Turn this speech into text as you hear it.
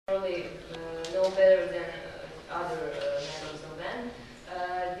Probably no better than other medals of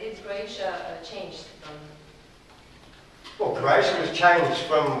then. Did Croatia change from? Well, Croatia was changed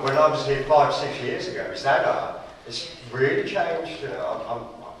from when I was here 5-6 years ago. Is that it's really changed. You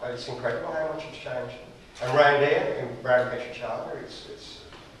know, it's incredible how much it's changed. And round here, around Petrochana, it's.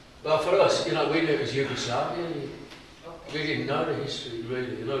 Well, for us, you know, we knew it was Yugoslavia. We didn't know the history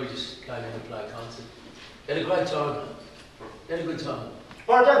really. You know, we just came in to play a concert. Had a great time. Had a good time.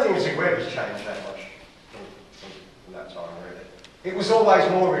 Well, I don't think Zagreb has changed that much from that time, really. It was always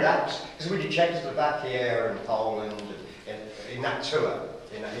more relaxed, because we did Czechoslovakia and Poland in that tour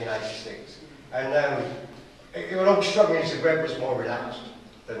in '86. And it all struck me as Zagreb was more relaxed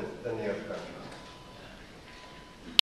than the other countries.